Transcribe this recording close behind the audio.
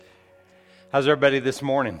How's everybody this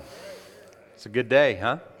morning? It's a good day,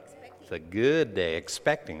 huh? It's a good day.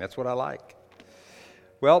 Expecting. That's what I like.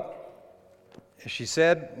 Well, as she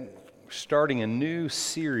said, we're starting a new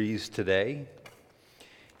series today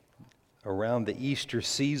around the Easter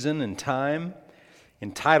season and time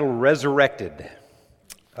entitled Resurrected.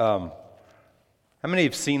 How many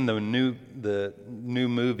have seen the new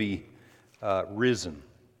movie Risen?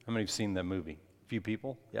 How many have seen that movie? A few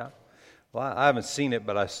people? Yeah? Well, I haven't seen it,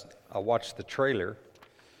 but I watched the trailer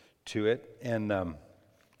to it, and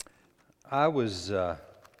I was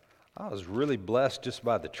really blessed just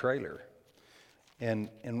by the trailer. And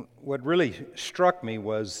what really struck me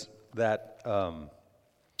was that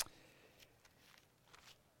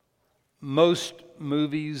most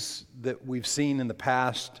movies that we've seen in the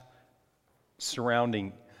past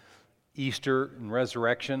surrounding Easter and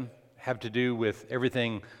resurrection have to do with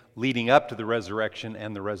everything leading up to the resurrection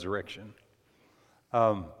and the resurrection.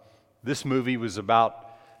 This movie was about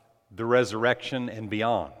the resurrection and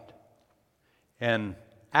beyond. And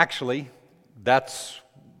actually, that's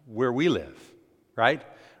where we live, right?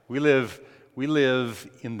 We live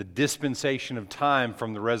in the dispensation of time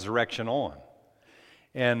from the resurrection on.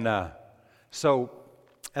 And so,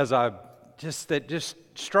 that just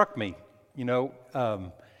struck me, in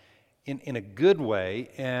a good way.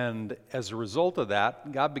 And as a result of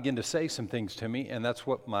that, God began to say some things to me, and that's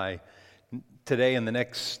what today and the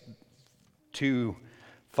next two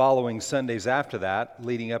following Sundays after that,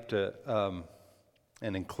 leading up to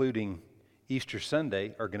and including Easter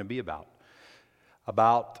Sunday, are going to be about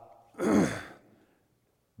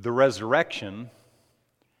the resurrection,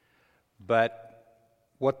 but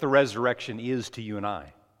what the resurrection is to you and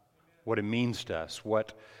I, what it means to us,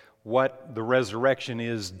 what the resurrection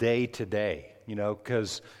is day to day,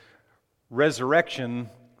 because resurrection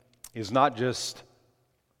is not just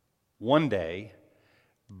one day,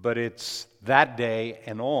 but it's that day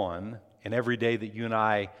and on, and every day that you and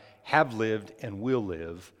I have lived and will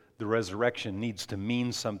live, the resurrection needs to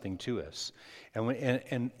mean something to us.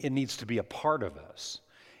 And it needs to be a part of us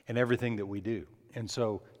in everything that we do. And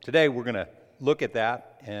so today we're going to look at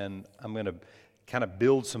that, and I'm going to kind of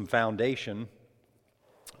build some foundation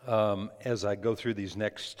as I go through these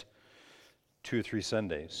next 2 or 3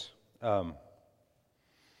 Sundays.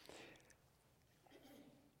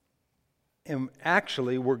 And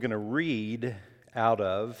actually, we're going to read out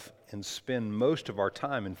of and spend most of our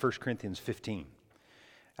time in 1 Corinthians 15.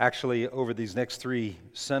 Actually, over these next 3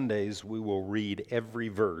 Sundays, we will read every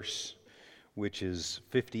verse, which is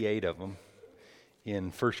 58 of them, in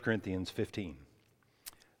 1 Corinthians 15.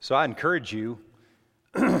 So I encourage you,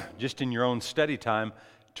 just in your own study time,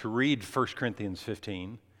 to read 1 Corinthians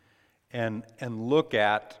 15 and look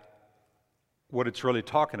at what it's really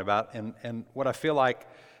talking about. And what I feel like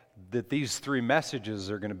that these 3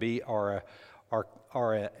 messages are going to be are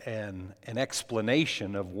an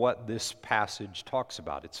explanation of what this passage talks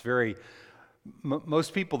about. It's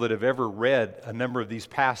most people that have ever read a number of these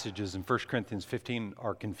passages in 1 Corinthians 15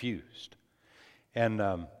 are confused. And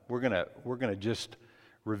we're gonna just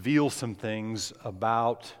reveal some things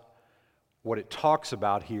about what it talks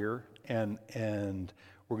about here, and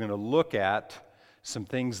we're going to look at some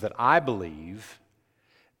things that I believe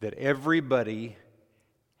that everybody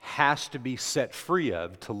has to be set free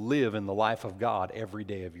of to live in the life of God every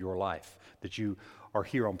day of your life that you are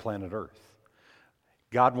here on planet Earth.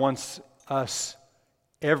 God wants us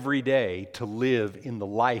every day to live in the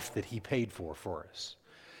life that He paid for us.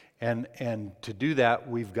 And to do that,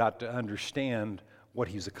 we've got to understand what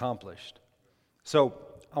He's accomplished. So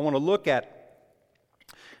I want to look at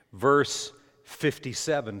verse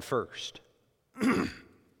 57 first. And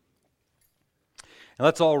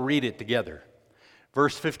let's all read it together.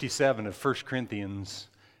 Verse 57 of 1 Corinthians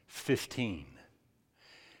 15.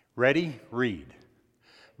 Ready? Read.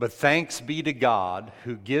 But thanks be to God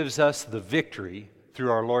who gives us the victory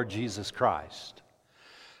through our Lord Jesus Christ.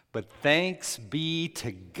 But thanks be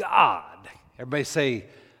to God. Everybody say,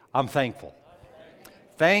 I'm thankful.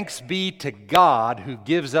 Thanks be to God who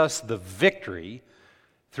gives us the victory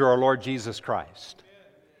through our Lord Jesus Christ.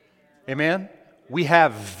 Amen? We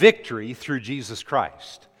have victory through Jesus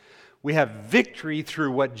Christ. We have victory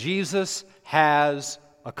through what Jesus has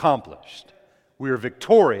accomplished. We are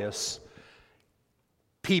victorious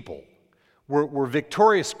people. We're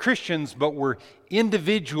victorious Christians, but we're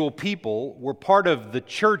individual people. We're part of the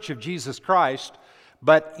church of Jesus Christ,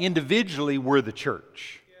 but individually we're the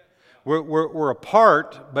church. We're a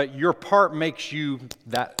part, but your part makes you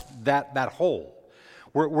that whole.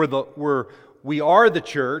 We are the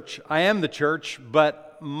church. I am the church,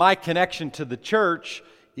 but my connection to the church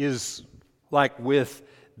is like with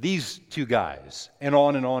these two guys, and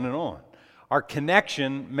on and on and on. Our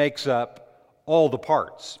connection makes up all the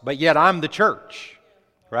parts. But yet I'm the church,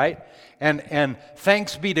 right? And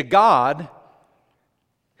thanks be to God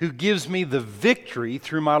who gives me the victory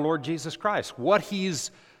through my Lord Jesus Christ. What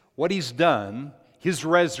He's done, His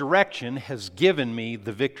resurrection has given me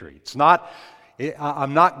the victory.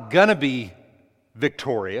 I'm not going to be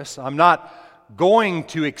victorious. I'm not going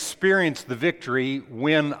to experience the victory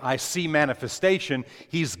when I see manifestation.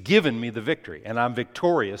 He's given me the victory, and I'm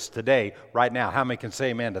victorious today, right now. How many can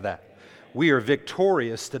say amen to that? We are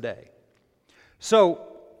victorious today. So,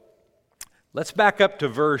 let's back up to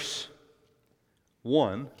verse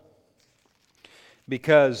 1,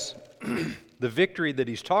 because the victory that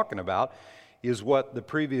he's talking about is what the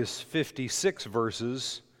previous 56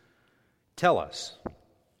 verses tell us.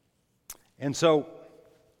 And so,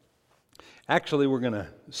 actually, we're going to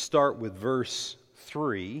start with verse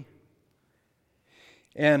 3.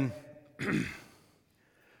 And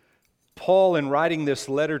Paul, in writing this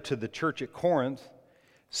letter to the church at Corinth,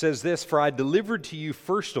 says this, "For I delivered to you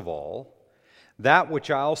first of all that which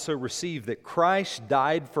I also received, that Christ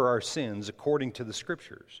died for our sins according to the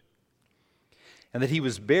Scriptures, and that He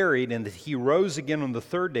was buried, and that He rose again on the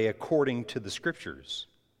third day according to the Scriptures,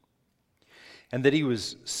 and that He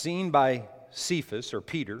was seen by Cephas," or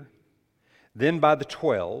Peter, "then by the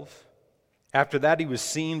 12. After that He was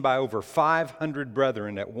seen by over 500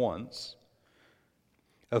 brethren at once,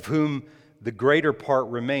 of whom the greater part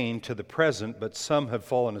remain to the present, but some have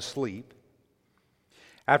fallen asleep.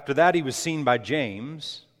 After that He was seen by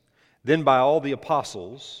James, then by all the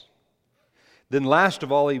apostles. Then last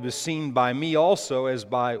of all He was seen by me also, as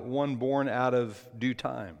by one born out of due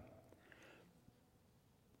time."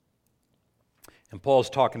 And Paul's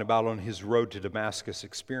talking about on his road to Damascus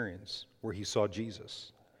experience, where he saw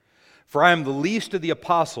Jesus. "For I am the least of the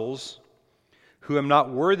apostles, who am not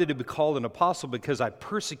worthy to be called an apostle, because I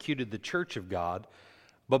persecuted the church of God,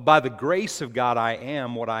 but by the grace of God I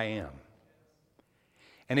am what I am.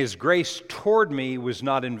 And His grace toward me was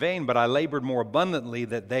not in vain, but I labored more abundantly,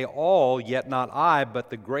 that they all, yet not I, but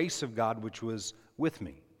the grace of God which was with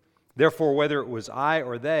me. Therefore, whether it was I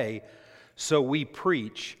or they, so we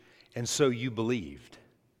preach, and so you believed."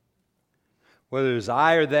 Whether it was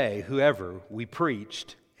I or they, whoever, we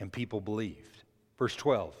preached, and people believed. Verse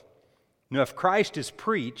 12. "Now if Christ is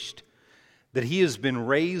preached that He has been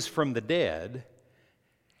raised from the dead,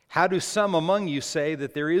 how do some among you say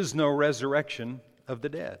that there is no resurrection of the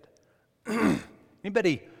dead?"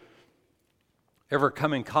 Anybody ever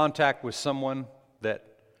come in contact with someone that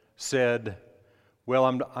said, "Well,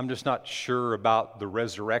 I'm just not sure about the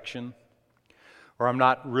resurrection," or "I'm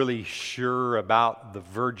not really sure about the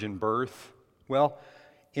virgin birth"? Well,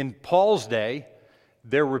 in Paul's day,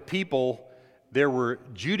 there were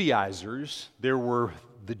Judaizers, there were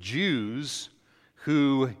the Jews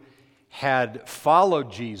who had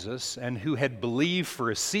followed Jesus and who had believed for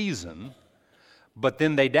a season, but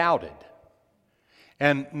then they doubted.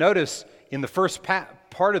 And notice, in the first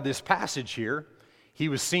part of this passage here, He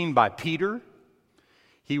was seen by Peter,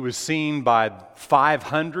 He was seen by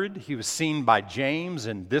 500, He was seen by James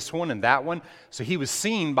and this one and that one. So He was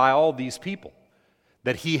seen by all these people,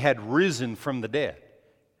 that He had risen from the dead,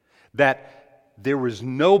 that there was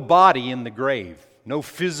no body in the grave, no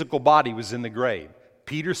physical body was in the grave.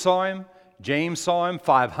 Peter saw Him, James saw Him,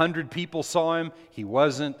 500 people saw Him. He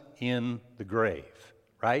wasn't in the grave,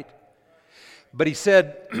 right? But he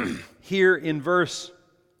said here in verse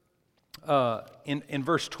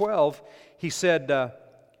 12, he said,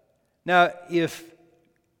 "Now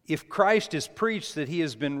if Christ is preached that He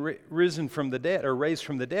has been risen from the dead, or raised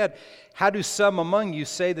from the dead, how do some among you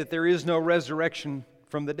say that there is no resurrection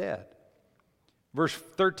from the dead?" Verse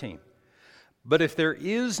 13, "But if there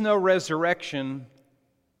is no resurrection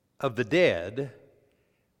of the dead,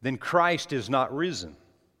 then Christ is not risen.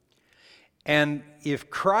 And if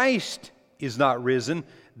Christ is not risen,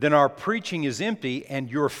 then our preaching is empty, and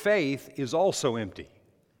your faith is also empty."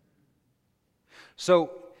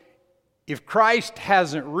 So, if Christ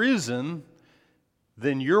hasn't risen,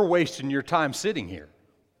 then you're wasting your time sitting here.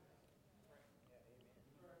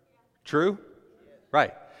 True?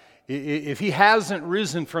 Right. If He hasn't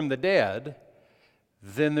risen from the dead,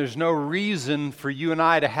 then there's no reason for you and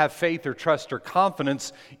I to have faith or trust or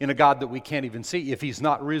confidence in a God that we can't even see if He's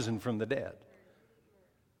not risen from the dead.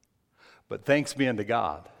 But thanks be unto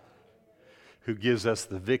God who gives us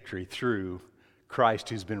the victory through Christ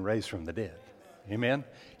who's been raised from the dead. Amen?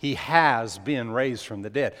 He has been raised from the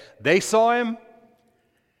dead. They saw Him,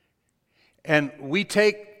 and we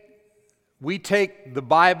take the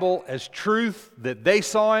Bible as truth that they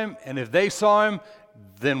saw Him, and if they saw Him,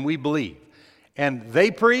 then we believe. And they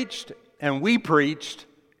preached, and we preached,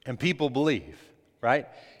 and people believe, right?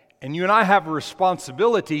 And you and I have a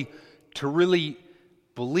responsibility to really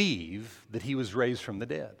believe that he was raised from the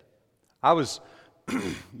dead. I was,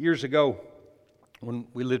 years ago, when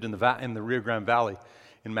we lived in the Rio Grande Valley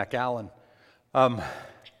in McAllen, I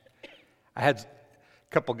had a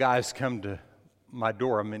couple guys come to my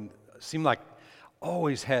door. I mean, it seemed like I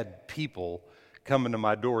always had people coming to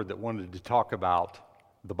my door that wanted to talk about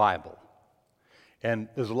the Bible. And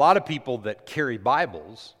there's a lot of people that carry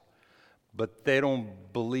Bibles, but they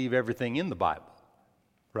don't believe everything in the Bible,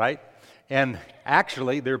 right? And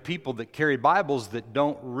actually, there are people that carry Bibles that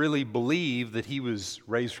don't really believe that he was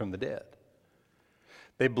raised from the dead.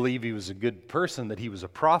 They believe he was a good person, that he was a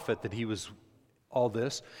prophet, that he was all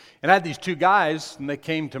this. And I had these two guys, and they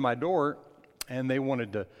came to my door, and they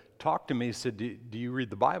wanted to talk to me. He said, do you read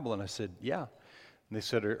the Bible? And I said, yeah. And they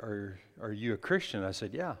said, are you a Christian? I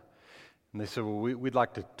said, yeah. And they said, well, we'd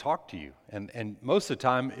like to talk to you. And most of the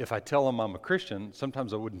time, if I tell them I'm a Christian,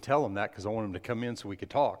 sometimes I wouldn't tell them that because I want them to come in so we could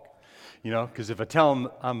talk. You know, because if I tell them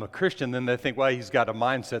I'm a Christian, then they think, well, he's got a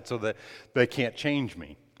mindset so that they can't change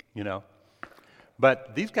me, you know.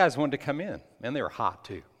 But these guys wanted to come in, and they were hot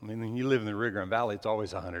too. I mean, when you live in the Rio Grande Valley, it's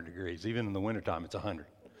always 100 degrees. Even in the wintertime, it's 100.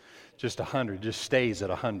 Just 100, just stays at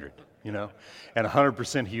 100, you know. And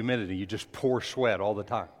 100% humidity, you just pour sweat all the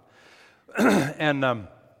time. And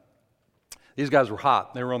these guys were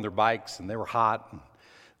hot. They were on their bikes, and they were hot. And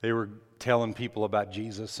they were telling people about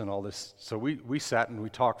Jesus and all this. So we sat and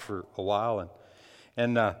we talked for a while.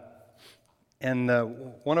 And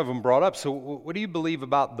one of them brought up, so what do you believe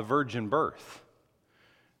about the virgin birth?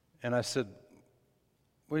 And I said,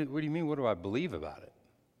 what do you mean, what do I believe about it?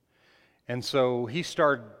 And so he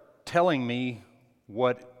started telling me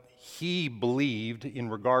what he believed in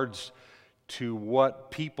regards to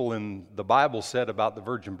what people in the Bible said about the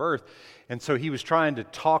virgin birth. And so he was trying to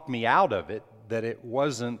talk me out of it, that it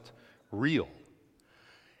wasn't real.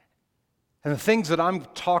 And the things that I'm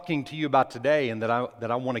talking to you about today and that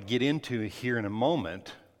I want to get into here in a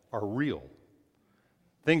moment are real.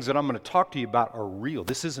 Things that I'm going to talk to you about are real.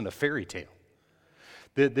 This isn't a fairy tale.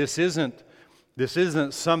 This isn't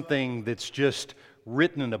something that's just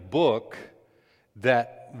written in a book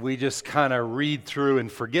that we just kind of read through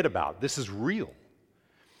and forget about. This is real.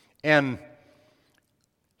 And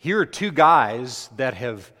here are two guys that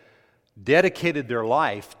have dedicated their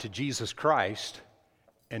life to Jesus Christ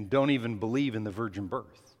and don't even believe in the virgin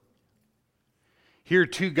birth. Here are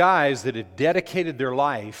two guys that have dedicated their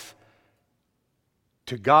life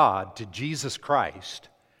to God, to Jesus Christ,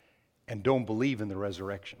 and don't believe in the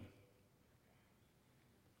resurrection.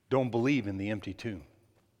 Don't believe in the empty tomb.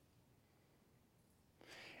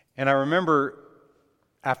 And I remember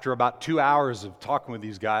after about 2 hours of talking with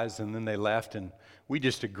these guys, and then they left, and we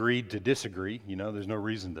just agreed to disagree. You know, there's no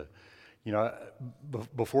reason to, you know,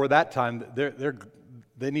 before that time,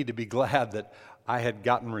 they need to be glad that I had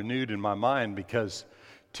gotten renewed in my mind, because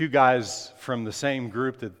two guys from the same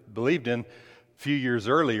group that believed in, a few years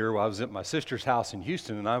earlier, I was at my sister's house in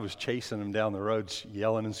Houston, and I was chasing them down the road,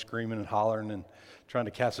 yelling and screaming and hollering and trying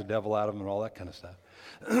to cast the devil out of them and all that kind of stuff.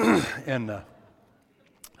 And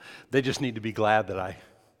they just need to be glad that I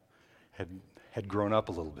had grown up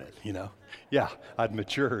a little bit, you know. Yeah, I'd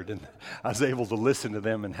matured, and I was able to listen to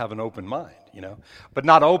them and have an open mind, you know. But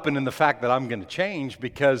not open in the fact that I'm going to change,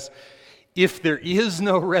 because if there is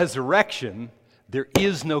no resurrection, there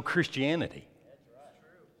is no Christianity.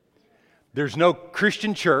 There's no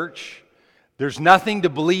Christian church. There's nothing to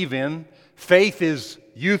believe in. Faith is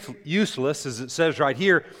useless, as it says right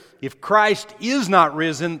here. If Christ is not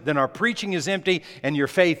risen, then our preaching is empty and your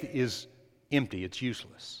faith is empty. It's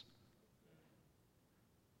useless.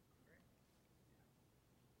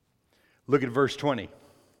 Look at verse 20.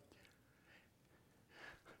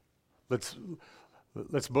 Let's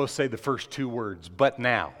both say the first two words, but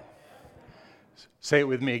now. Say it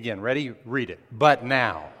with me again. Ready? Read it. But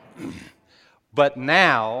now. But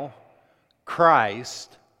now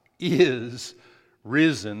Christ is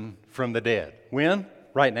risen from the dead. When?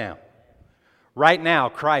 Right now. Right now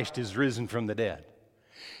Christ is risen from the dead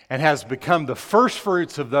and has become the first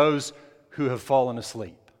fruits of those who have fallen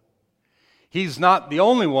asleep. He's not the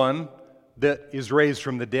only one that is raised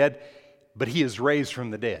from the dead, but he is raised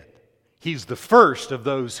from the dead. He's the first of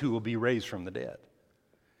those who will be raised from the dead.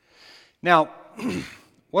 Now,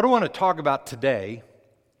 what I want to talk about today,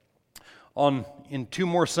 in 2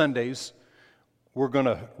 more Sundays, we're going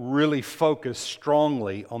to really focus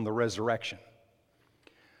strongly on the resurrection.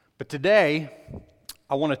 But today,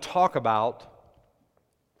 I want to talk about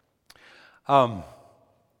a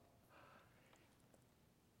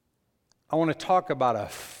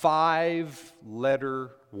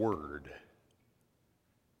 5-letter word.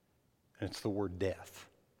 and it's the word death.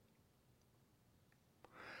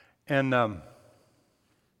 And the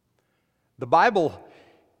Bible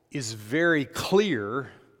is very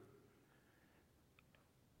clear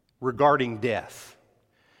regarding death.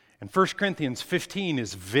 And 1 Corinthians 15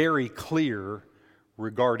 is very clear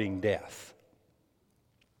regarding death.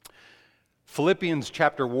 Philippians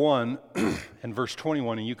chapter 1 and verse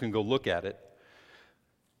 21, and you can go look at it.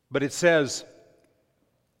 But it says,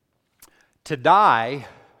 to die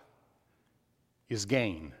is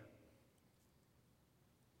gain.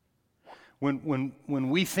 When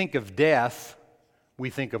we think of death, we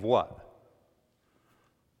think of what?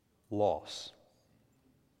 Loss.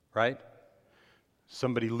 Right?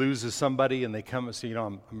 Somebody loses somebody and they come and say,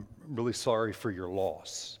 I'm really sorry for your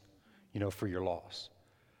loss. For your loss.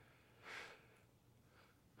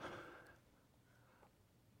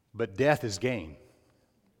 But death is gain.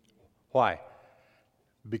 Why?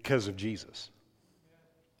 Because of Jesus.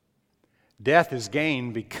 Death is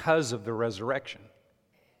gain because of the resurrection.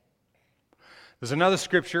 There's another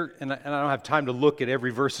scripture, and I don't have time to look at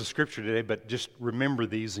every verse of scripture today, but just remember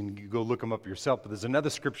these and you go look them up yourself. But there's another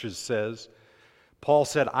scripture that says, Paul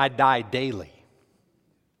said, I die daily.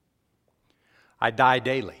 I die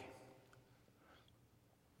daily.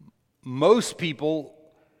 Most people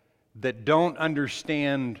that don't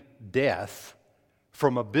understand death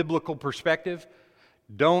from a biblical perspective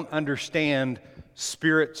don't understand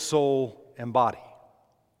spirit, soul, and body.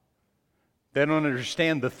 They don't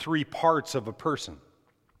understand the three parts of a person.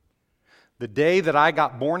 The day that I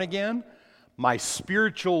got born again, my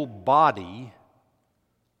spiritual body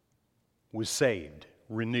was saved,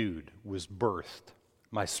 renewed, was birthed.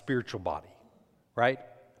 My spiritual body, right?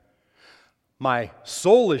 My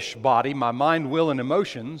soulish body, my mind, will, and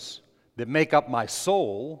emotions that make up my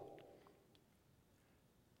soul,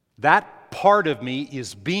 that part of me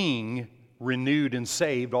is being renewed and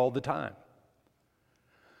saved all the time.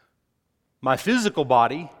 My physical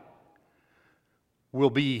body will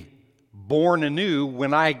be born anew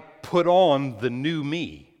when I put on the new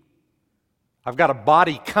me. I've got a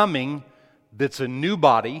body coming that's a new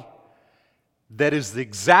body that is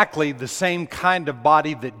exactly the same kind of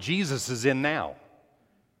body that Jesus is in now.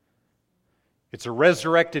 It's a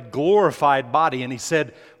resurrected, glorified body. And he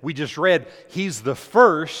said, we just read, he's the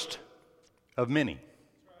first of many.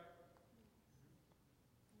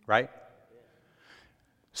 Right?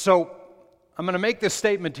 So, I'm going to make this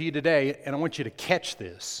statement to you today, and I want you to catch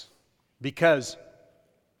this, because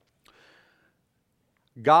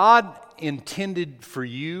God intended for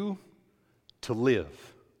you to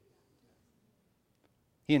live.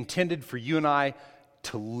 He intended for you and I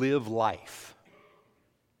to live life.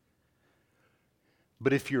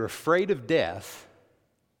 But if you're afraid of death,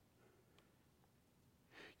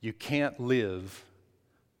 you can't live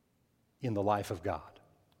in the life of God.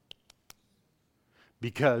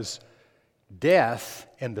 Because death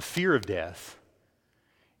and the fear of death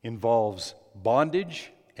involves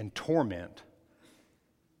bondage and torment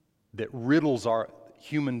that riddles our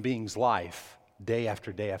human being's life day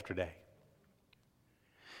after day after day.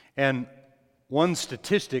 And one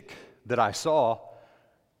statistic that I saw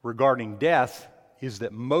regarding death is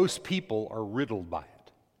that most people are riddled by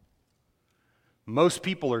it. Most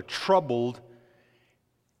people are troubled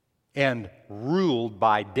and ruled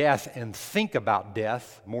by death and think about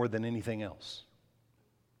death more than anything else.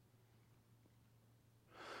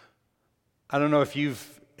 I don't know if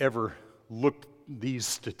you've ever looked these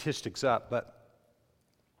statistics up, but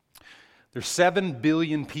there's 7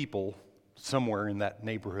 billion people somewhere in that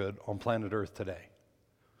neighborhood on planet Earth today.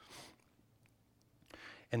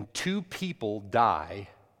 And 2 people die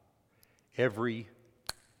every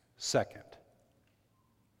second.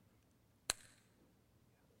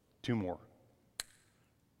 2 more.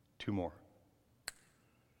 2 more.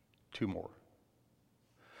 2 more.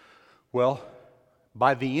 Well,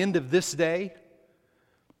 by the end of this day,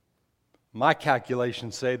 my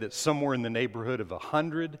calculations say that somewhere in the neighborhood of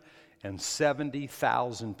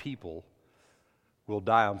 170,000 people will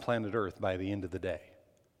die on planet Earth by the end of the day.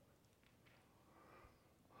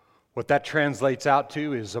 What that translates out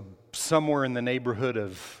to is somewhere in the neighborhood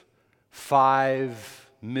of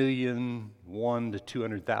 5,000,001 to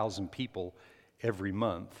 200,000 people every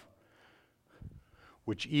month,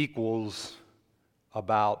 which equals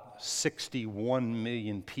about 61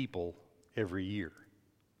 million people every year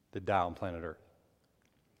that die on planet Earth.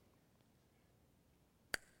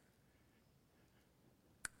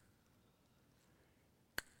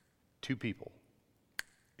 Two people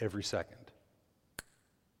every second.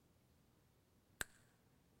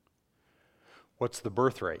 What's the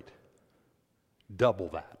birth rate? Double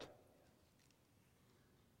that.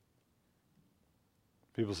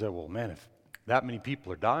 People say, well, man, if that many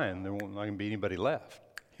people are dying, there won't not going to be anybody left.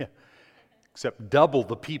 Yeah. Except double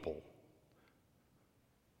the people.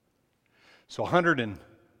 So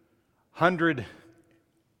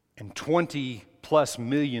 120 plus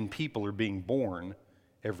million people are being born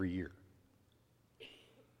every year.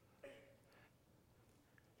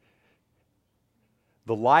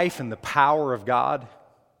 The life and the power of God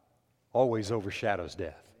always overshadows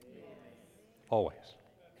death. Always.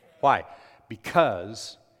 Why?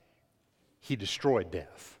 Because He destroyed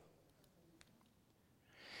death.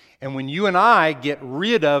 And when you and I get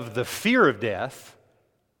rid of the fear of death,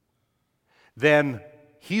 then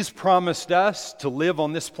He's promised us to live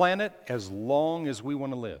on this planet as long as we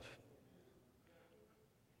want to live.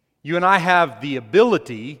 You and I have the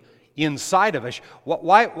ability inside of us.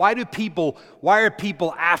 Why are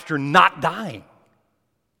people after not dying?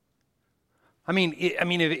 I mean,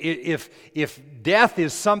 if death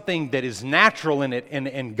is something that is natural in it,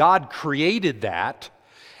 and God created that,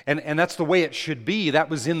 and that's the way it should be, that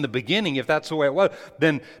was in the beginning, if that's the way it was,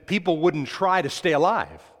 then people wouldn't try to stay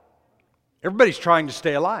alive. Everybody's trying to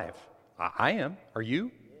stay alive. I am. Are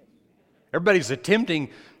you? Everybody's attempting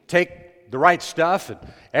to take the right stuff and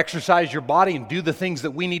exercise your body and do the things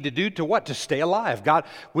that we need to do to what? To stay alive. God,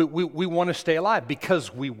 we want to stay alive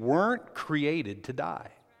because we weren't created to die.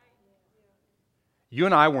 You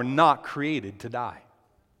and I were not created to die.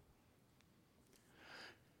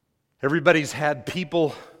 Everybody's had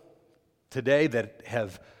people today that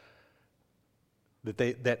have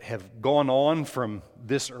gone on from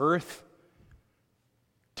this earth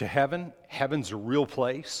to heaven. Heaven's a real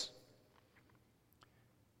place.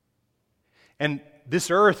 And this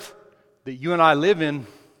earth that you and I live in,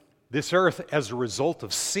 this earth as a result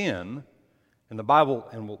of sin, in the Bible,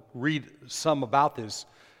 and we'll read some about this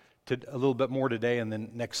a little bit more today and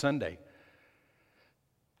then next Sunday.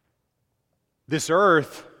 This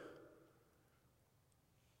earth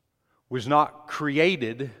was not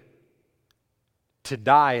created to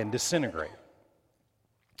die and disintegrate.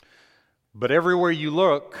 But everywhere you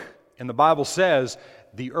look, and the Bible says,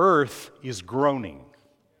 the earth is groaning.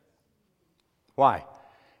 Why?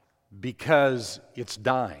 Because it's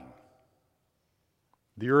dying.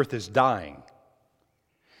 The earth is dying.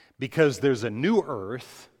 Because there's a new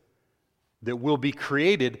earth that will be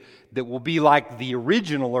created that will be like the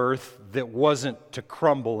original earth that wasn't to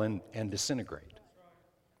crumble and disintegrate.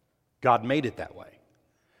 God made it that way.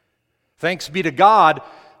 Thanks be to God,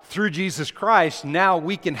 through Jesus Christ, now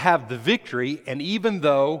we can have the victory, and even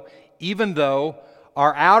though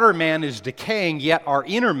our outer man is decaying, yet our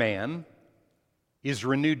inner man is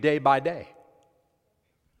renewed day by day.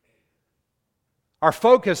 Our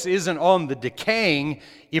focus isn't on the decaying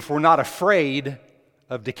if we're not afraid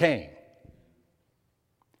of decaying.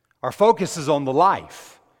 Our focus is on the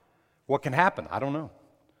life. What can happen? I don't know.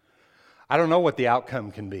 I don't know what the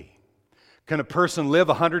outcome can be. Can a person live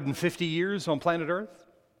 150 years on planet Earth?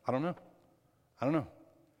 I don't know.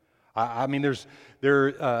 I mean,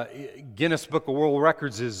 Guinness Book of World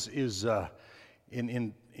Records is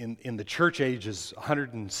in the church age is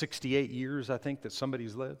 168 years, I think, that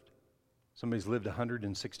somebody's lived. Somebody's lived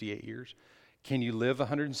 168 years. Can you live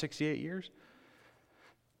 168 years?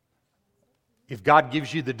 If God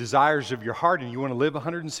gives you the desires of your heart and you want to live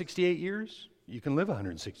 168 years, you can live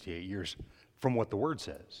 168 years from what the Word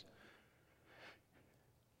says.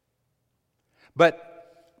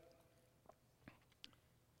 But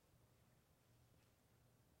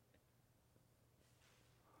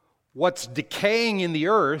what's decaying in the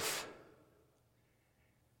earth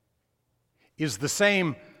is the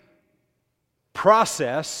same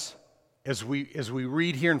process as we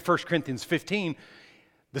read here in 1 Corinthians 15,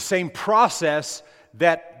 the same process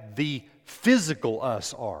that the physical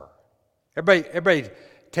us are. Everybody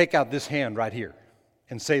take out this hand right here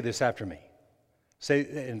and say this after me.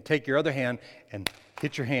 Say, and take your other hand and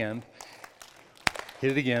hit your hand.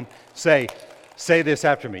 Hit it again. Say this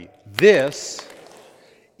after me. This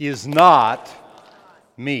is not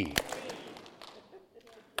me.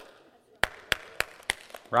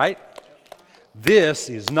 Right? This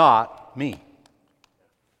is not me.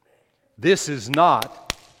 This is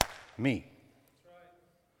not me.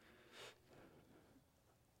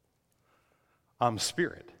 I'm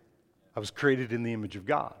spirit. I was created in the image of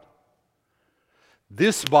God.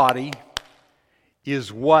 This body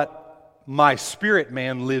is what my spirit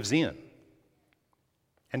man lives in.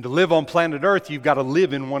 And to live on planet Earth, you've got to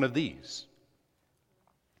live in one of these.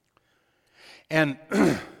 And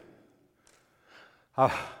I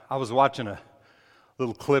was watching a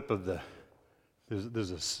little clip of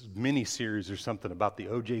there's a mini series or something about the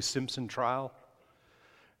O.J. Simpson trial.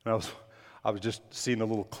 And I was just seeing a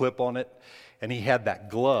little clip on it, and he had that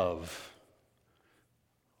glove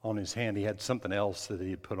on his hand. He had something else that he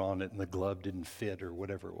had put on it, and the glove didn't fit or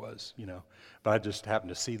whatever it was, But I just happened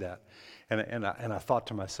to see that. And I thought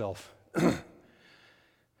to myself,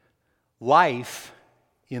 life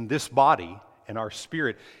in this body and our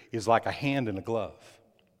spirit is like a hand and a glove.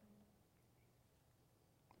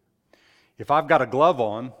 If I've got a glove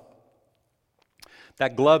on,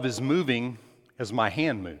 that glove is moving as my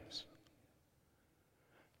hand moves.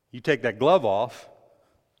 You take that glove off,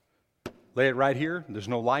 lay it right here, there's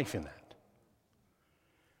no life in that.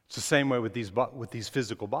 It's the same way with these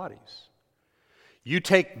physical bodies. You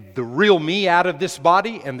take the real me out of this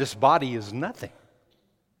body, and this body is nothing.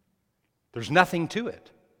 There's nothing to it.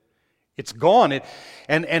 It's gone.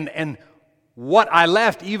 And what I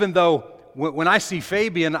left, even though when I see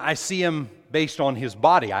Fabian, I see him based on his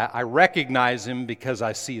body. I recognize him because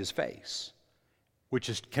I see his face, which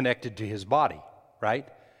is connected to his body, right?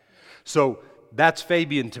 So that's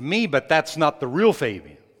Fabian to me, but that's not the real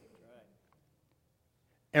Fabian.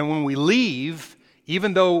 And when we leave,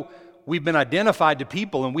 even though we've been identified to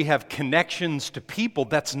people and we have connections to people,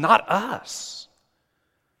 that's not us.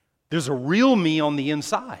 There's a real me on the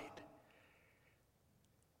inside.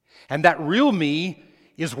 And that real me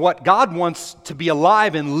is what God wants to be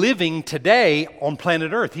alive and living today on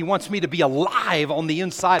planet Earth. He wants me to be alive on the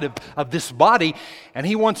inside of this body, and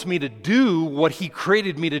He wants me to do what He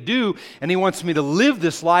created me to do, and He wants me to live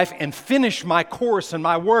this life and finish my course and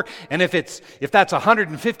my work. And if that's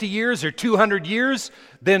 150 years or 200 years,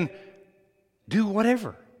 then do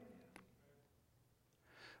whatever.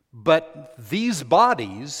 But these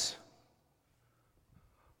bodies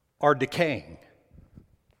are decaying.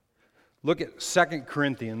 Look at 2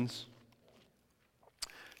 Corinthians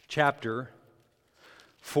chapter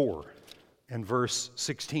 4 and verse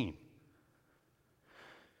 16.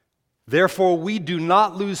 Therefore we do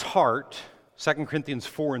not lose heart, 2 Corinthians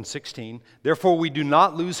 4 and 16, therefore we do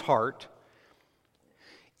not lose heart,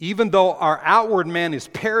 even though our outward man is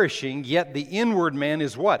perishing, yet the inward man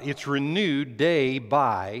is what? It's renewed day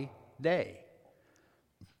by day.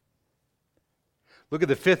 Look at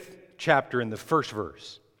the 5th chapter in the first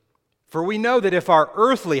verse. For we know that if our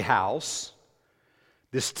earthly house,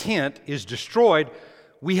 this tent, is destroyed,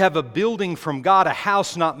 we have a building from God, a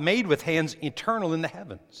house not made with hands, eternal in the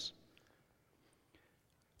heavens.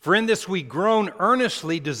 For in this we groan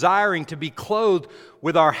earnestly, desiring to be clothed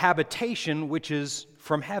with our habitation, which is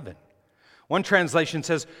from heaven. One translation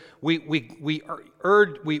says, we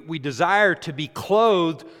desire to be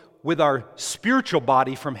clothed with our spiritual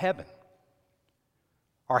body from heaven.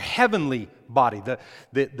 Our heavenly body,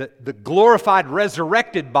 the glorified,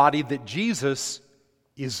 resurrected body that Jesus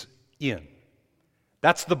is in.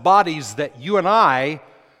 That's the bodies that you and I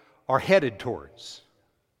are headed towards.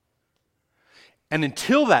 And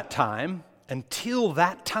until that time,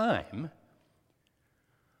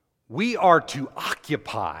 we are to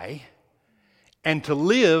occupy and to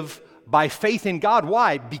live by faith in God.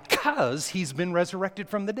 Why? Because He's been resurrected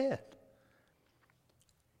from the dead.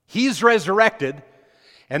 He's resurrected.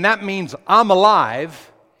 And that means I'm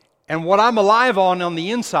alive, and what I'm alive on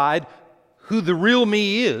the inside, who the real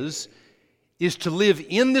me is to live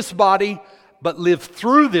in this body, but live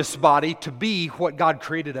through this body to be what God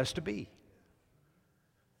created us to be.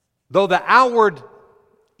 Though the outward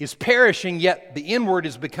is perishing, yet the inward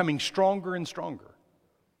is becoming stronger and stronger.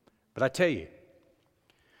 But I tell you,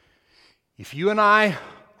 if you and I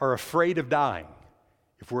are afraid of dying,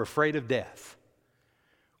 if we're afraid of death,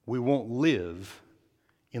 we won't live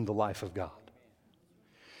in the life of God.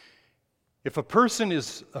 If a person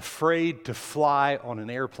is afraid to fly on an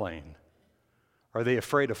airplane, are they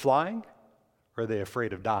afraid of flying or are they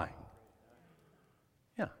afraid of dying?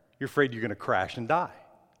 Yeah, you're afraid you're going to crash and die.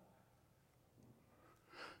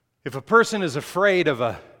 If a person is afraid of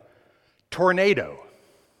a tornado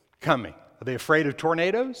coming, are they afraid of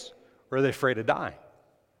tornadoes or are they afraid of dying?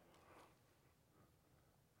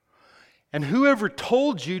 And whoever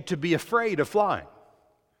told you to be afraid of flying?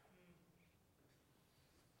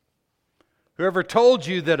 Whoever told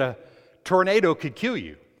you that a tornado could kill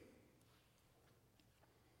you?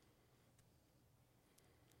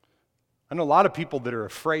 I know a lot of people that are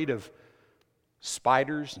afraid of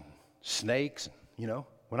spiders and snakes.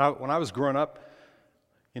 When I was growing up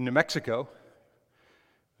in New Mexico, it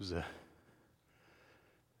was a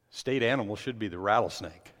state animal, should be the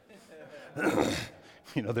rattlesnake.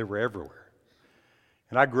 They were everywhere.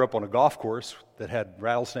 And I grew up on a golf course that had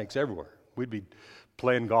rattlesnakes everywhere. We'd be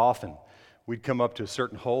playing golf and we'd come up to a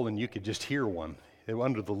certain hole and you could just hear one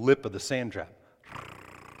under the lip of the sand trap.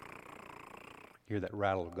 Hear that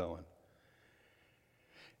rattle going.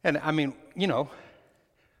 And I mean,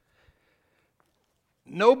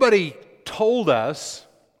 nobody told us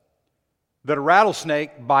that a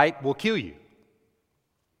rattlesnake bite will kill you.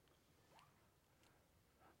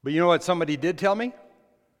 But you know what somebody did tell me?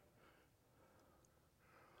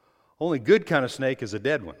 Only good kind of snake is a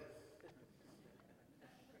dead one.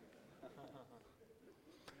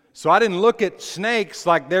 So I didn't look at snakes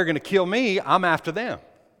like they're going to kill me. I'm after them.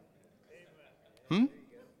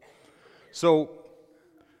 So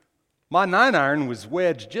my 9-iron was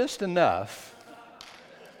wedged just enough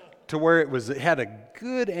to where it had a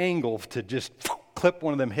good angle to just clip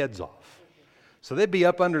one of them heads off. So they'd be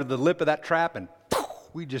up under the lip of that trap, and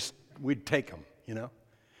we'd take them, And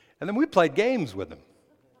then we played games with them.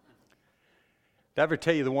 Did I ever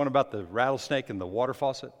tell you the one about the rattlesnake and the water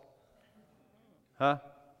faucet? Huh?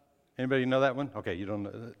 Anybody know that one? Okay, you don't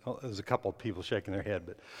know. There's a couple of people shaking their head,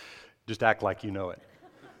 but just act like you know it.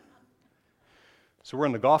 So we're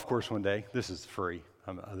on the golf course one day. This is free.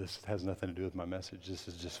 This has nothing to do with my message. This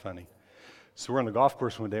is just funny. So we're on the golf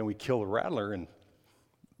course one day, and we kill a rattler. And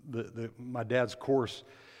my dad's course,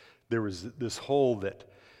 there was this hole that,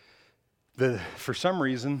 for some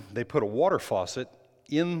reason, they put a water faucet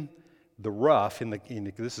in the rough.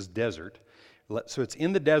 This is desert, so it's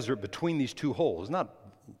in the desert between these two holes. Not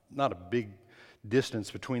a big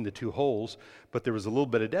distance between the two holes, but there was a little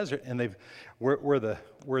bit of desert, and it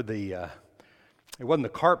wasn't the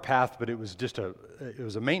cart path, but it was just a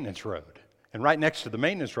maintenance road. And right next to the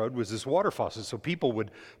maintenance road was this water faucet. So people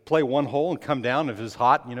would play one hole and come down. If it was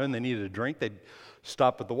hot, and they needed a drink, they'd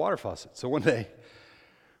stop at the water faucet. So one day,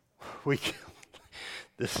 we killed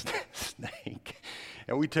this snake.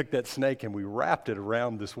 And we took that snake and we wrapped it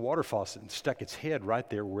around this water faucet and stuck its head right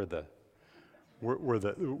there where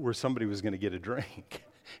somebody was going to get a drink.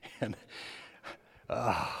 And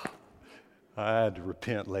I had to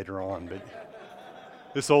repent later on, but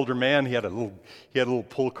this older man, he had a little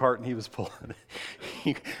pull cart, and he was pulling.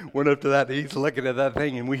 He went up to that, and he's looking at that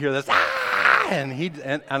thing, and we hear this, and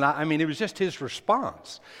it was just his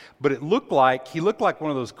response. But he looked like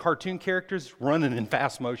one of those cartoon characters running in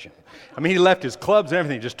fast motion. He left his clubs and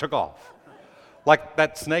everything, just took off. Like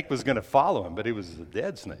that snake was going to follow him, but it was a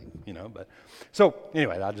dead snake, But so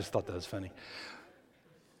anyway, I just thought that was funny.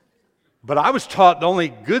 But I was taught the only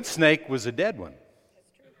good snake was a dead one.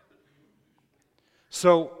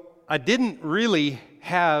 So I didn't really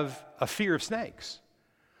have a fear of snakes.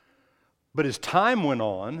 But as time went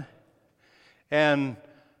on, and,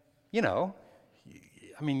 you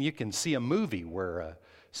can see a movie where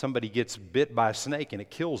somebody gets bit by a snake and it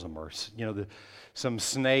kills them, or, some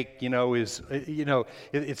snake,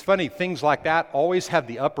 it's funny, things like that always have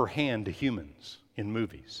the upper hand to humans in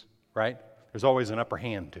movies, right? There's always an upper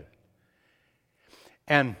hand to it.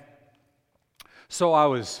 And so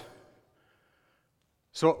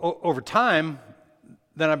over time,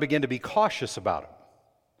 then I began to be cautious about them.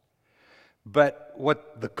 But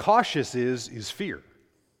what the cautious is fear.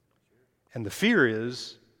 And the fear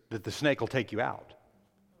is that the snake will take you out,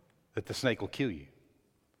 that the snake will kill you.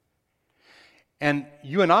 And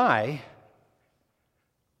you and I,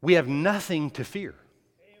 we have nothing to fear.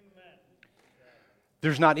 Amen.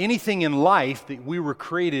 There's not anything in life that we were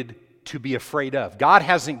created to be afraid of. God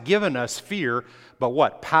hasn't given us fear, but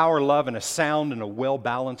what? Power, love, and a sound and a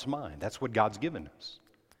well-balanced mind. That's what God's given us.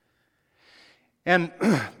 And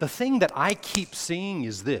the thing that I keep seeing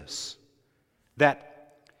is this,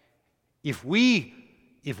 that if we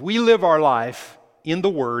live our life in the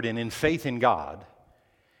Word and in faith in God,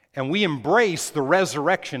 and we embrace the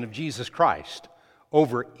resurrection of Jesus Christ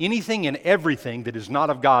over anything and everything that is not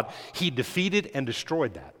of God, He defeated and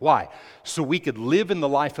destroyed that. Why? So we could live in the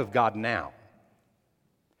life of God now.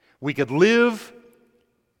 We could live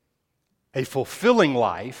a fulfilling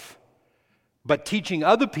life, but teaching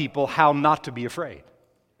other people how not to be afraid.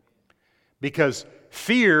 Because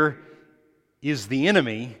fear is the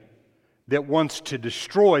enemy that wants to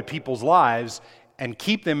destroy people's lives and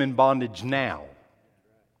keep them in bondage now.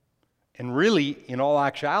 And really, in all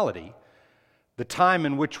actuality, the time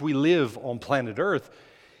in which we live on planet Earth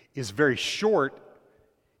is very short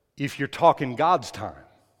if you're talking God's time.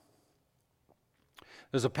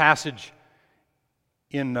 There's a passage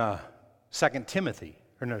in 2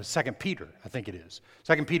 Peter, I think it is,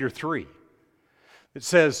 2 Peter 3. It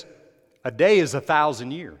says, a day is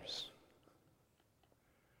 1,000 years.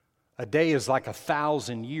 A day is like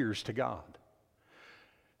 1,000 years to God.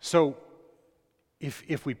 So,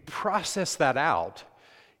 if we process that out,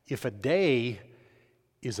 if a day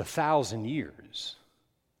is 1,000 years,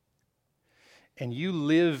 and you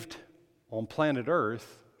lived on planet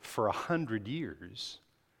Earth for 100 years,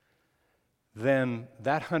 then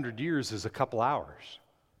that 100 years is a couple hours.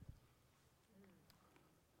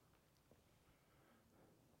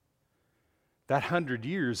 That 100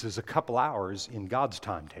 years is a couple hours in God's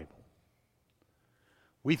timetable.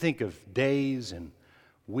 We think of days and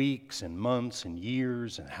weeks and months and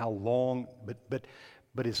years and how long, but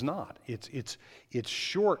it's not. It's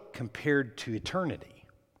short compared to eternity.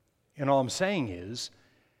 And all I'm saying is,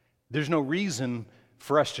 there's no reason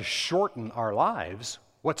for us to shorten our lives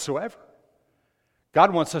whatsoever.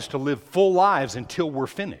 God wants us to live full lives until we're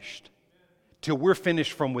finished, till we're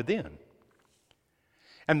finished from within.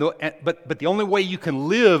 But the only way you can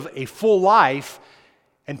live a full life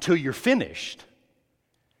until you're finished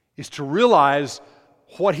is to realize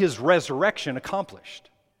what His resurrection accomplished.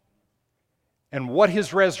 And what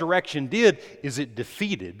His resurrection did is it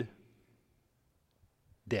defeated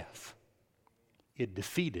death. It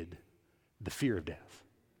defeated the fear of death.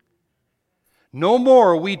 No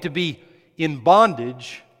more are we to be in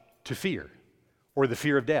bondage to fear or the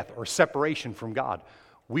fear of death or separation from God.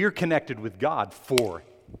 We are connected with God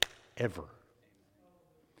forever.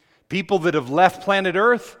 People that have left planet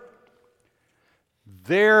Earth,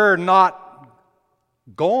 they're not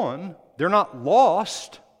gone. They're not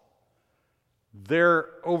lost. They're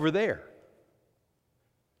over there.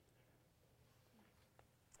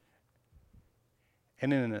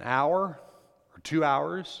 And in an hour or 2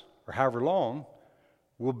 hours or however long,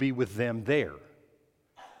 we'll be with them there.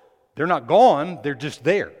 They're not gone, they're just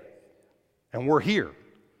there. And we're here.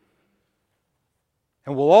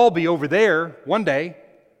 And we'll all be over there one day,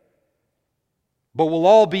 but we'll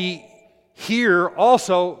all be here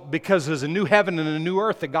also because there's a new heaven and a new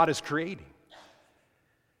earth that God is creating.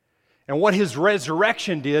 And what His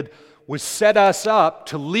resurrection did was set us up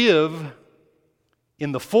to live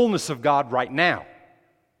in the fullness of God right now.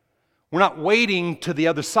 We're not waiting to the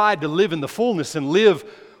other side to live in the fullness and live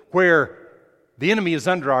where the enemy is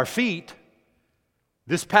under our feet.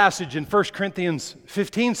 This passage in 1 Corinthians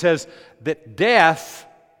 15 says that death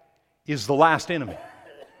is the last enemy.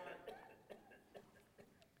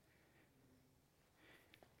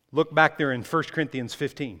 Look back there in 1 Corinthians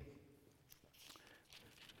 15.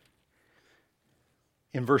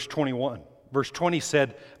 In verse 21. Verse 20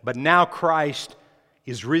 said, "But now Christ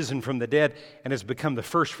is risen from the dead and has become the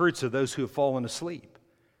first fruits of those who have fallen asleep.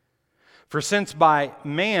 For since by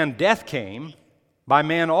man death came, by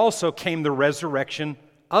man also came the resurrection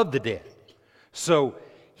of the dead. So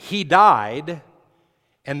He died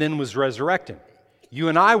and then was resurrected. You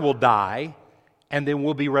and I will die and then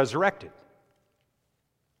we'll be resurrected."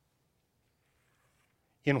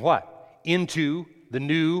 In what? Into the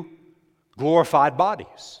new glorified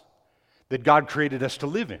bodies that God created us to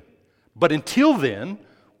live in. But until then,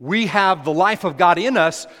 we have the life of God in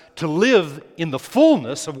us to live in the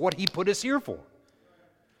fullness of what He put us here for.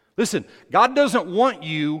 Listen, God doesn't want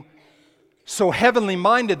you so heavenly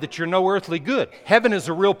minded that you're no earthly good. Heaven is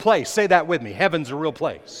a real place. Say that with me. Heaven's a real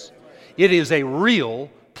place. It is a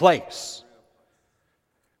real place.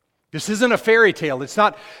 This isn't a fairy tale. It's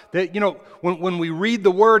not that, when we read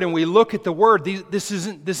the Word and we look at the Word, this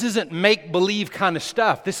isn't make-believe kind of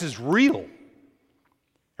stuff. This is real.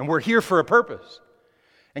 And we're here for a purpose.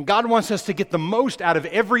 And God wants us to get the most out of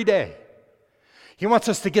every day. He wants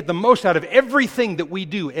us to get the most out of everything that we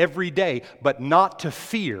do every day, but not to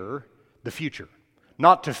fear the future,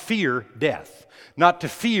 not to fear death, not to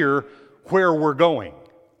fear where we're going.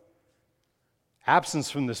 Absence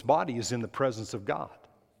from this body is in the presence of God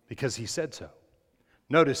because He said so.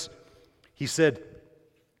 Notice, He said,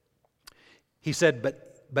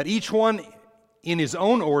 but each one in his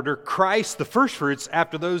own order, Christ the firstfruits,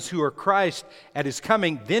 after those who are Christ at His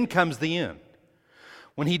coming, then comes the end.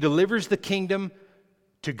 When He delivers the kingdom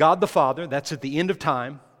to God the Father, that's at the end of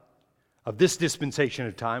time, of this dispensation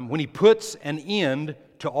of time, when He puts an end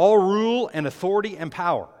to all rule and authority and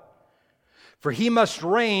power. For He must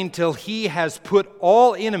reign till He has put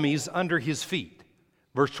all enemies under His feet.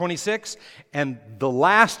 Verse 26, and the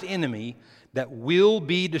last enemy that will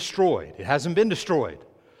be destroyed, it hasn't been destroyed,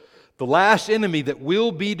 the last enemy that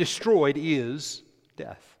will be destroyed is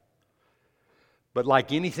death. But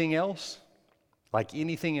like anything else,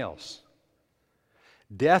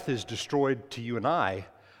 death is destroyed to you and I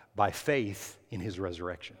by faith in His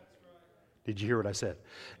resurrection. Did you hear what I said?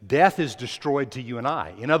 Death is destroyed to you and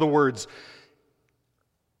I. In other words,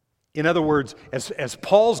 as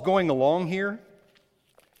Paul's going along here,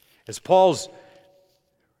 as Paul's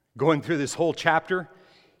going through this whole chapter,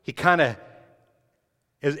 he kind of,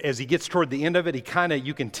 as he gets toward the end of it,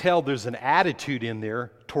 you can tell there's an attitude in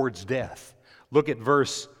there towards death. Look at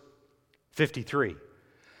verse 53.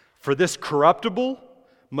 For this corruptible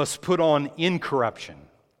must put on incorruption,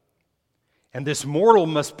 and this mortal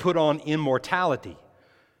must put on immortality.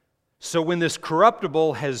 So when this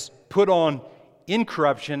corruptible has put on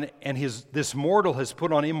incorruption, and this mortal has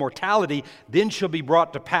put on immortality, then shall be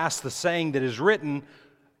brought to pass the saying that is written,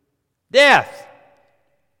 Death,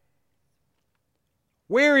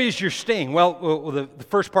 where is your sting? Well, the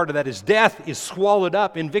first part of that is death is swallowed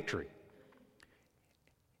up in victory.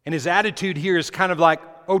 And his attitude here is kind of like,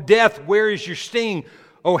 oh death, where is your sting?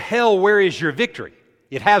 Oh hell, where is your victory?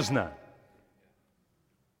 It has none.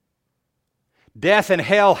 Death and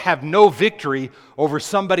hell have no victory over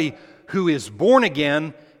somebody who is born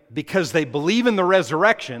again because they believe in the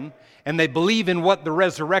resurrection and they believe in what the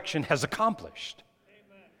resurrection has accomplished.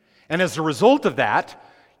 Amen. And as a result of that,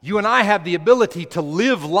 you and I have the ability to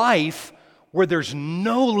live life where there's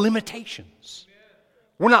no limitations.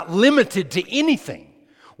 We're not limited to anything.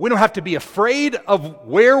 We don't have to be afraid of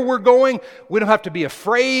where we're going. We don't have to be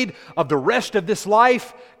afraid of the rest of this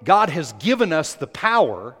life. God has given us the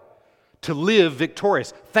power to live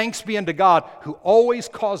victorious. Thanks be unto God who always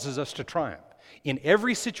causes us to triumph. In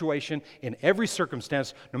every situation, in every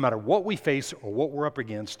circumstance, no matter what we face or what we're up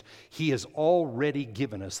against, He has already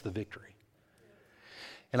given us the victory.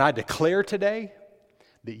 And I declare today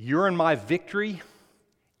that your and my victory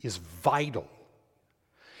is vital.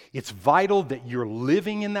 It's vital that you're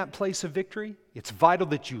living in that place of victory. It's vital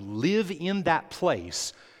that you live in that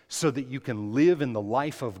place so that you can live in the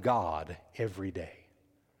life of God every day.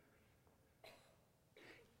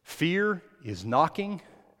 Fear is knocking.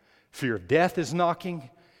 Fear of death is knocking.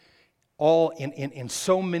 All in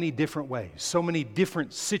so many different ways, so many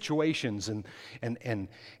different situations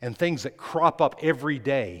and things that crop up every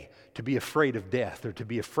day to be afraid of death or to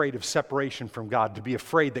be afraid of separation from God, to be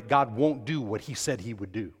afraid that God won't do what He said He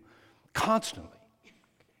would do. Constantly.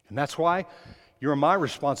 And that's why your and my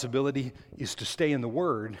responsibility is to stay in the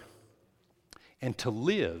Word and to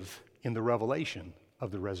live in the revelation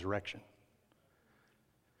of the resurrection.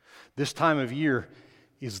 This time of year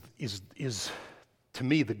is to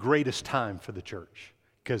me the greatest time for the church,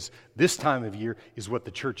 because this time of year is what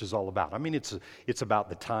the church is all about. I mean, it's about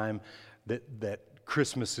the time that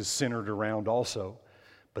Christmas is centered around also,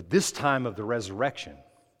 but this time of the resurrection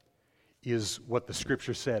is what the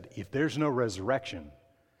Scripture said. If there's no resurrection,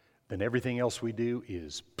 then everything else we do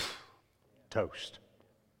is toast.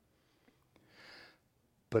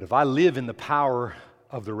 But if I live in the power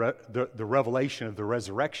of the revelation of the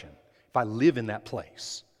resurrection, if I live in that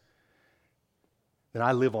place, then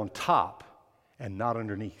I live on top and not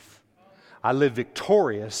underneath. I live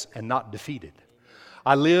victorious and not defeated.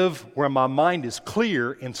 I live where my mind is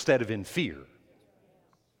clear instead of in fear.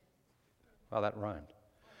 Wow, that rhymed.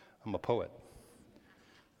 I'm a poet,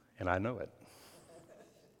 and I know it.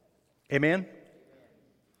 Amen?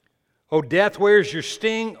 O death, where is your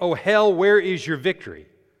sting? O hell, where is your victory?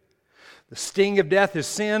 The sting of death is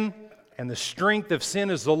sin, and the strength of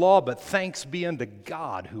sin is the law, but thanks be unto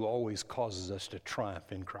God who always causes us to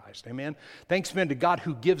triumph in Christ. Amen? Thanks be unto God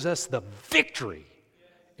who gives us the victory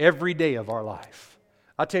every day of our life.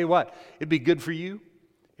 I'll tell you what, it'd be good for you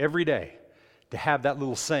every day to have that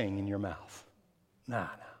little saying in your mouth. No.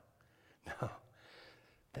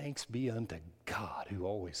 Thanks be unto God who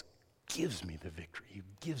always gives me the victory. He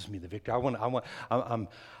gives me the victory.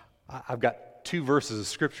 I've got two verses of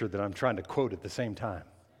Scripture that I'm trying to quote at the same time.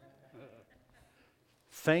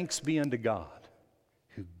 Thanks be unto God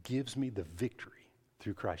who gives me the victory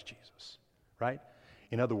through Christ Jesus. Right?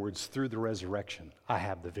 In other words, through the resurrection, I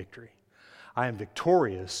have the victory. I am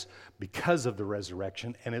victorious because of the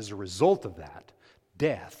resurrection, and as a result of that,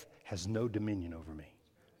 death has no dominion over me.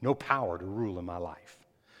 No power to rule in my life.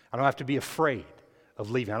 I don't have to be afraid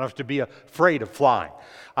of leaving. I don't have to be afraid of flying.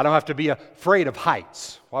 I don't have to be afraid of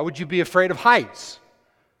heights. Why would you be afraid of heights?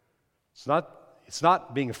 It's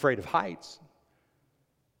not being afraid of heights.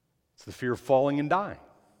 It's the fear of falling and dying.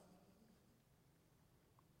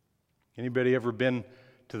 Anybody ever been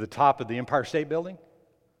to the top of the Empire State Building?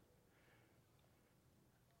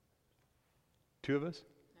 Two of us?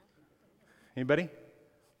 Anybody? If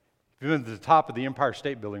you've been to the top of the Empire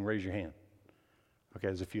State Building, raise your hand. Okay,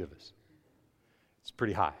 there's a few of us. It's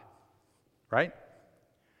pretty high, right?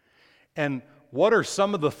 And what are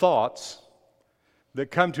some of the thoughts that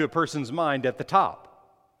come to a person's mind at the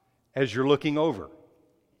top as you're looking over?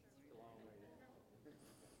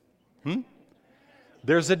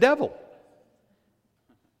 There's a devil.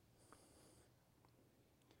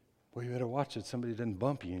 Well, you better watch it. Somebody doesn't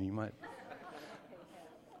bump you and you might...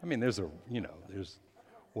 I mean, there's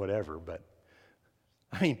whatever, but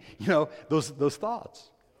I mean, those thoughts.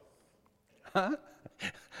 Huh?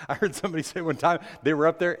 I heard somebody say one time they were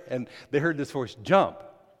up there and they heard this voice, jump.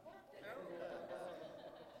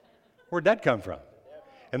 Where'd that come from?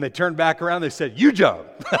 And they turned back around, they said, you jump.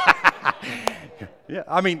 Yeah,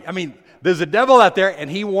 I mean, there's a devil out there and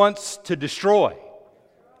he wants to destroy,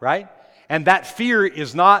 right? And that fear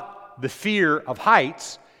is not the fear of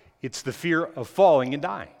heights, it's the fear of falling and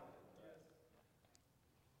dying.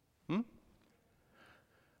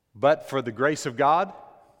 But for the grace of God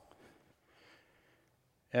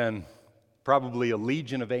and probably a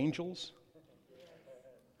legion of angels,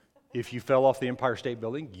 if you fell off the Empire State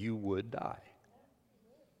Building, you would die.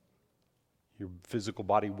 Your physical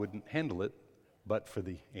body wouldn't handle it, but for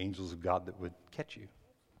the angels of God that would catch you.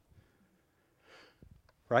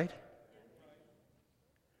 Right?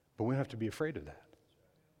 But we don't have to be afraid of that,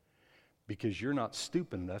 because you're not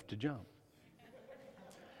stupid enough to jump.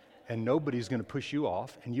 And nobody's going to push you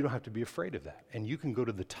off, and you don't have to be afraid of that. And you can go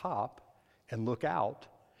to the top and look out,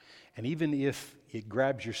 and even if it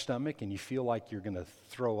grabs your stomach and you feel like you're going to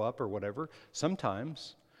throw up or whatever,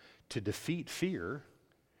 sometimes to defeat fear,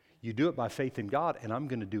 you do it by faith in God, and I'm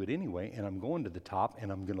going to do it anyway, and I'm going to the top, and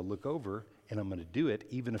I'm going to look over, and I'm going to do it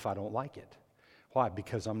even if I don't like it. Why?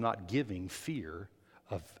 Because I'm not giving fear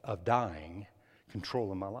of dying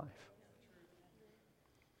control in my life.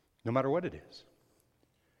 No matter what it is.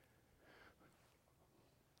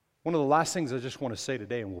 One of the last things I just want to say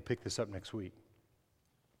today, and we'll pick this up next week,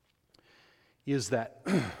 is that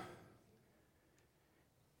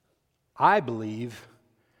I believe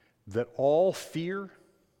that all fear,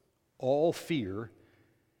 well,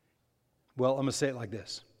 I'm going to say it like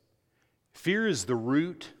this. Fear is the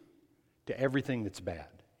root to everything that's bad.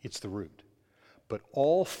 It's the root. But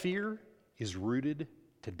all fear is rooted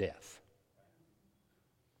to death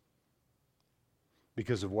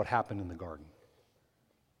because of what happened in the garden.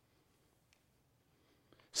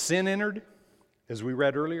 Sin entered, as we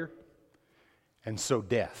read earlier, and so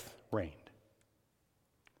death reigned.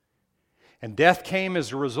 And death came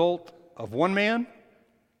as a result of one man,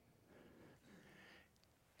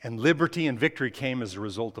 and liberty and victory came as a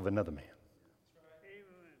result of another man.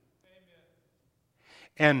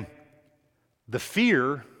 And the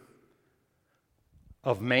fear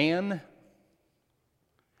of man,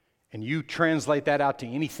 and you translate that out to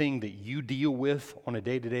anything that you deal with on a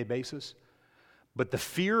day-to-day basis, but the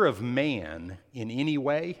fear of man in any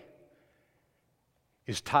way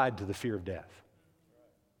is tied to the fear of death.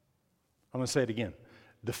 I'm going to say it again.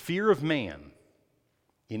 The fear of man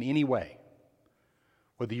in any way,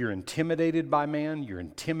 whether you're intimidated by man, you're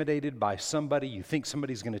intimidated by somebody, you think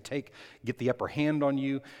somebody's going to get the upper hand on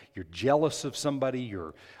you, you're jealous of somebody,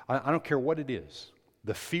 I don't care what it is.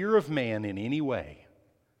 The fear of man in any way,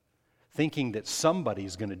 thinking that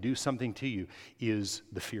somebody's going to do something to you, is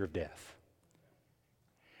the fear of death.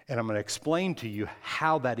 And I'm going to explain to you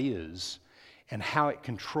how that is and how it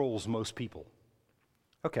controls most people.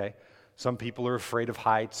 Okay, some people are afraid of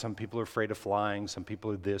heights, some people are afraid of flying, some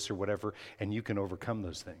people are this or whatever, and you can overcome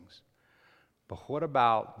those things. But what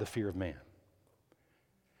about the fear of man?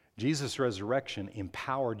 Jesus' resurrection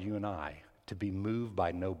empowered you and I to be moved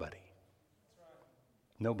by nobody.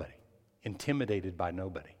 Nobody. Intimidated by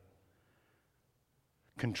nobody.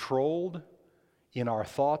 Controlled in our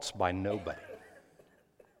thoughts by nobody.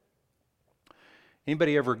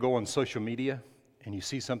 Anybody ever go on social media and you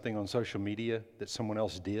see something on social media that someone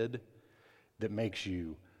else did that makes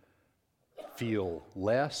you feel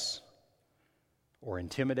less or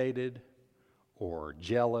intimidated or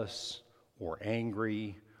jealous or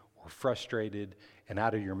angry or frustrated, and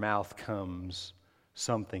out of your mouth comes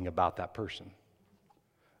something about that person?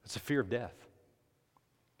 It's a fear of death.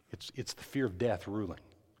 It's the fear of death ruling,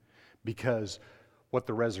 because what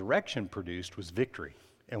the resurrection produced was victory.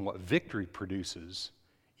 And what victory produces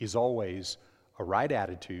is always a right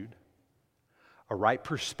attitude, a right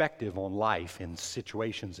perspective on life and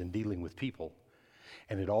situations and dealing with people.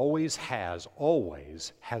 And it always has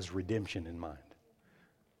redemption in mind.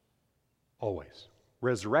 Always.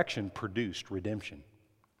 Resurrection produced redemption.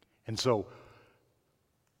 And so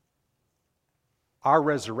our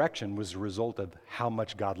resurrection was a result of how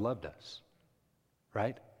much God loved us,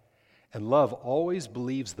 right? And love always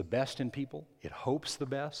believes the best in people. It hopes the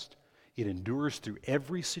best. It endures through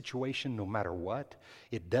every situation, no matter what.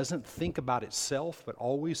 It doesn't think about itself, but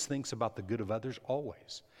always thinks about the good of others,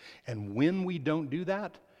 always. And when we don't do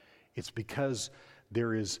that, it's because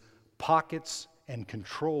there is pockets and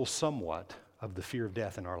control somewhat of the fear of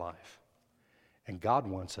death in our life. And God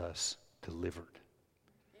wants us delivered.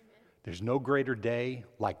 There's no greater day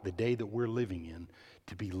like the day that we're living in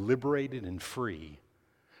to be liberated and free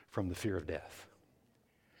from the fear of death.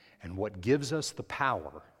 And what gives us the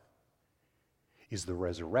power is the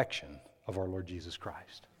resurrection of our Lord Jesus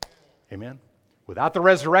Christ. Amen? Without the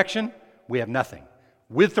resurrection, we have nothing.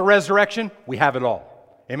 With the resurrection, we have it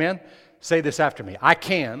all. Amen? Say this after me. I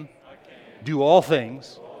can do all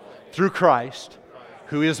things through Christ,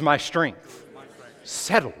 who is my strength.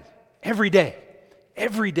 Settled every day.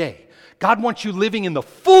 Every day. God wants you living in the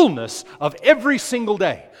fullness of every single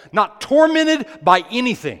day, not tormented by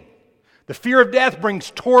anything. The fear of death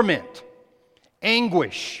brings torment,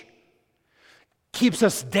 anguish, keeps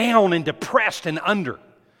us down and depressed and under.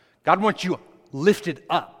 God wants you lifted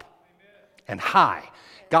up and high.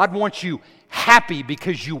 God wants you happy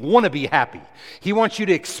because you want to be happy. He wants you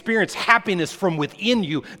to experience happiness from within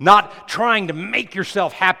you, not trying to make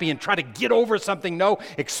yourself happy and try to get over something. No,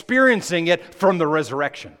 experiencing it from the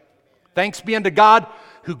resurrection. Thanks be unto God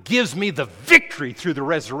who gives me the victory through the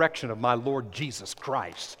resurrection of my Lord Jesus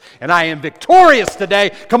Christ. And I am victorious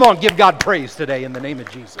today. Come on, give God praise today in the name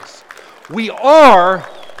of Jesus. We are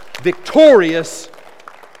victorious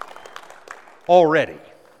already.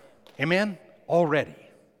 Amen? Already.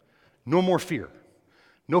 No more fear.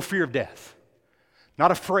 No fear of death.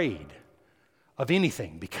 Not afraid of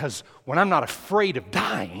anything, because when I'm not afraid of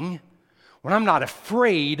dying, when I'm not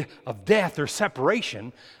afraid of death or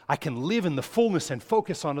separation, I can live in the fullness and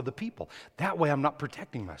focus on other people. That way I'm not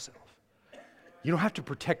protecting myself. You don't have to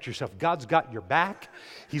protect yourself. God's got your back.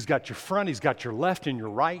 He's got your front. He's got your left and your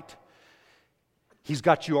right. He's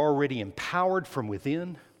got you already empowered from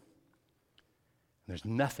within. There's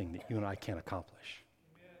nothing that you and I can't accomplish.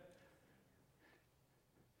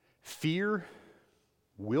 Fear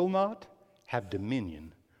will not have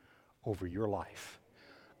dominion over your life.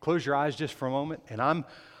 Close your eyes just for a moment, and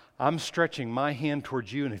I'm stretching my hand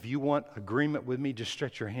towards you, and if you want agreement with me, just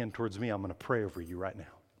stretch your hand towards me. I'm going to pray over you right now.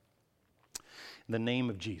 In the name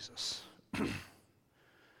of Jesus.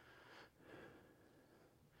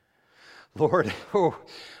 Lord,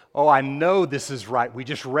 I know this is right. We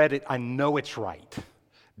just read it. I know it's right.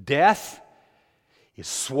 Death is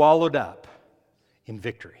swallowed up in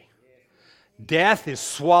victory. Death is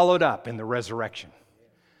swallowed up in the resurrection.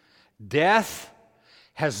 Death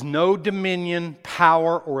has no dominion,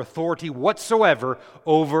 power, or authority whatsoever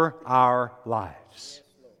over our lives.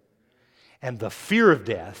 And the fear of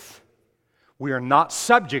death, we are not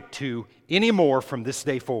subject to anymore from this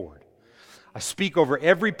day forward. I speak over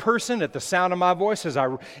every person at the sound of my voice as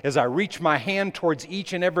I reach my hand towards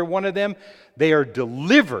each and every one of them. They are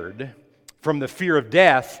delivered from the fear of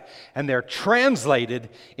death, and they're translated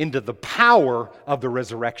into the power of the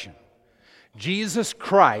resurrection. Jesus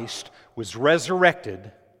Christ was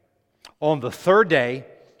resurrected on the third day.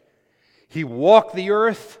 He walked the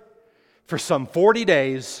earth for some 40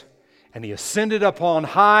 days, and He ascended up on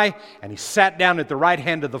high, and He sat down at the right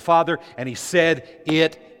hand of the Father, and He said,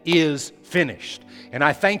 "It is finished." And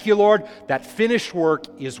I thank you, Lord, that finished work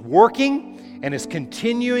is working and is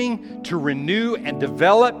continuing to renew and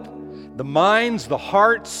develop the minds, the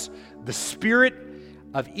hearts, the spirit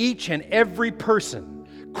of each and every person,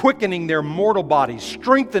 quickening their mortal bodies,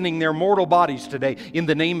 strengthening their mortal bodies today in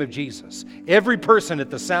the name of Jesus. Every person at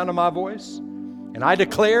the sound of my voice, and I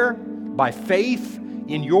declare by faith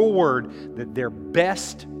in your word that their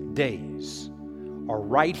best days are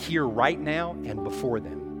right here, right now, and before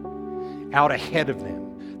them, out ahead of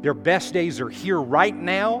them. Their best days are here right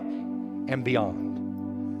now and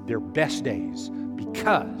beyond. Their best days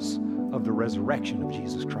because of the resurrection of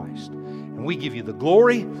Jesus Christ. And we give you the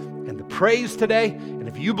glory and the praise today. And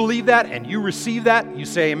if you believe that and you receive that, you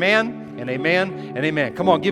say amen and amen and amen. Come on, give